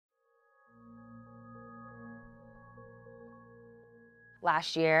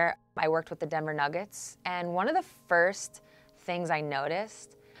Last year, I worked with the Denver Nuggets, and one of the first things I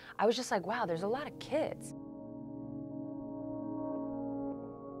noticed, I was just like, wow, there's a lot of kids.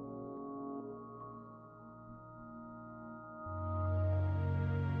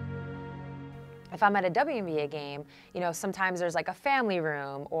 If I'm at a WNBA game, you know, sometimes there's like a family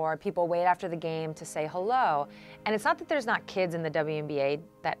room or people wait after the game to say hello. And it's not that there's not kids in the WNBA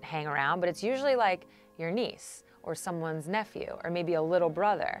that hang around, but it's usually like your niece or someone's nephew or maybe a little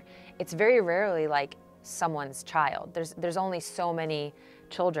brother. It's very rarely like someone's child. There's only so many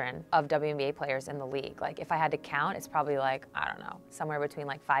children of WNBA players in the league. Like if I had to count, it's probably like, I don't know, somewhere between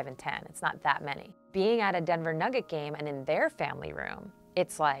like 5 and 10. It's not that many. Being at a Denver Nugget game and in their family room,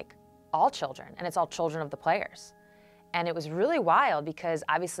 it's like all children, and it's all children of the players. And it was really wild because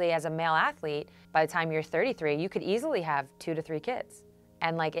obviously as a male athlete, by the time you're 33, you could easily have 2 to 3 kids.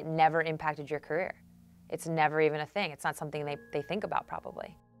 And like it never impacted your career. It's never even a thing. It's not something they think about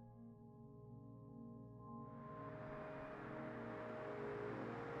probably.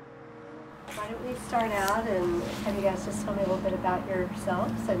 Why don't we start out and have you guys just tell me a little bit about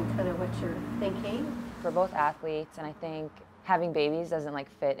yourselves and kind of what you're thinking? We're both athletes, and I think having babies doesn't like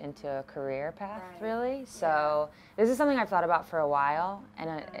fit into a career path really. So this is something I've thought about for a while,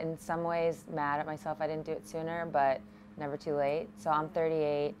 and in some ways mad at myself I didn't do it sooner, but never too late. So I'm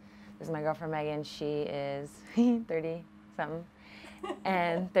 38. This is my girlfriend Megan. She is 30 something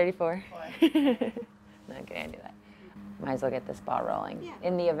and 34. No, okay, I do that. Might as well get this ball rolling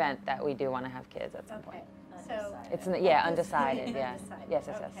in the event that we do want to have kids at some point. So it's undecided. Yeah. Yes.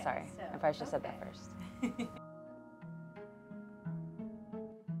 Sorry, so, I probably should have said that first.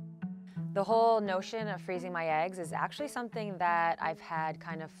 The whole notion of freezing my eggs is actually something that I've had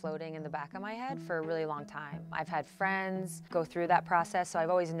kind of floating in the back of my head for a really long time. I've had friends go through that process, so I've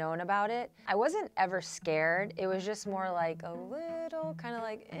always known about it. I wasn't ever scared. It was just more like a little kind of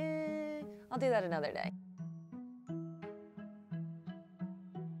like, I'll do that another day.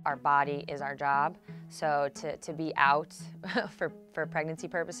 Our body is our job, so to be out for pregnancy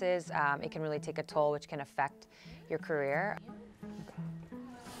purposes, it can really take a toll, which can affect your career.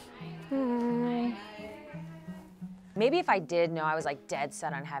 Maybe if I did know I was like dead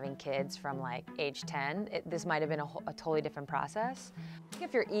set on having kids from like age 10, this might have been a totally different process.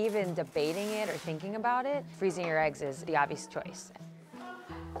 If you're even debating it or thinking about it, freezing your eggs is the obvious choice.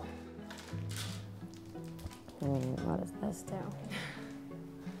 What does this do?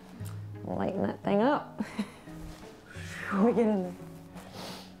 Lighten that thing up. We get in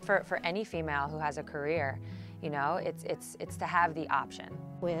there. For any female who has a career, you know, it's to have the option.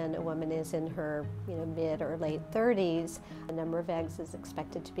 When a woman is in her mid or late 30s, the number of eggs is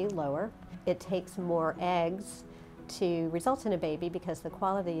expected to be lower. It takes more eggs to result in a baby because the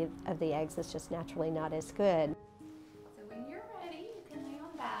quality of the eggs is just naturally not as good. So when you're ready, you can lay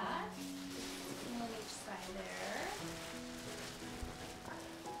on back. On each side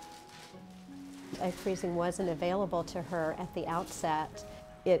there. Egg freezing wasn't available to her at the outset.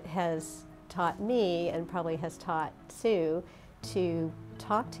 It has taught me, and probably has taught Sue, to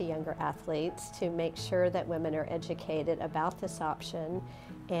talk to younger athletes to make sure that women are educated about this option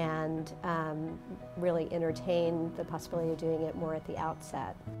and really entertain the possibility of doing it more at the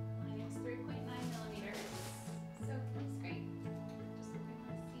outset. Mine is 3.9 millimeters, so it's great. Just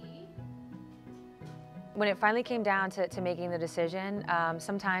looking to see. When it finally came down to making the decision,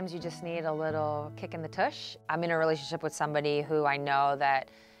 sometimes you just need a little kick in the tush. I'm in a relationship with somebody who I know that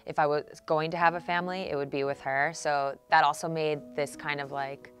if I was going to have a family, it would be with her. So that also made this kind of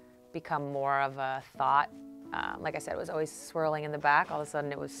like become more of a thought. Like I said, it was always swirling in the back. All of a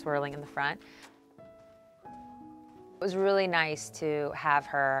sudden it was swirling in the front. It was really nice to have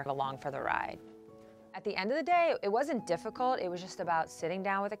her along for the ride. At the end of the day, it wasn't difficult. It was just about sitting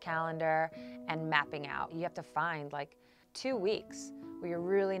down with a calendar and mapping out. You have to find like 2 weeks where you're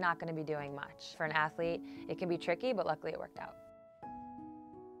really not going to be doing much. For an athlete, it can be tricky, but luckily it worked out.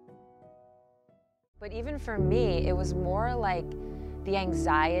 But even for me, it was more like the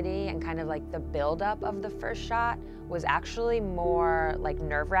anxiety and kind of like the buildup of the first shot was actually more like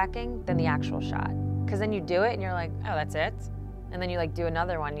nerve-wracking than the actual shot. Because then you do it and you're like, oh, that's it? And then you like do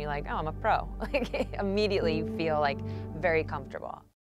another one and you're like, oh, I'm a pro. Like immediately you feel like very comfortable.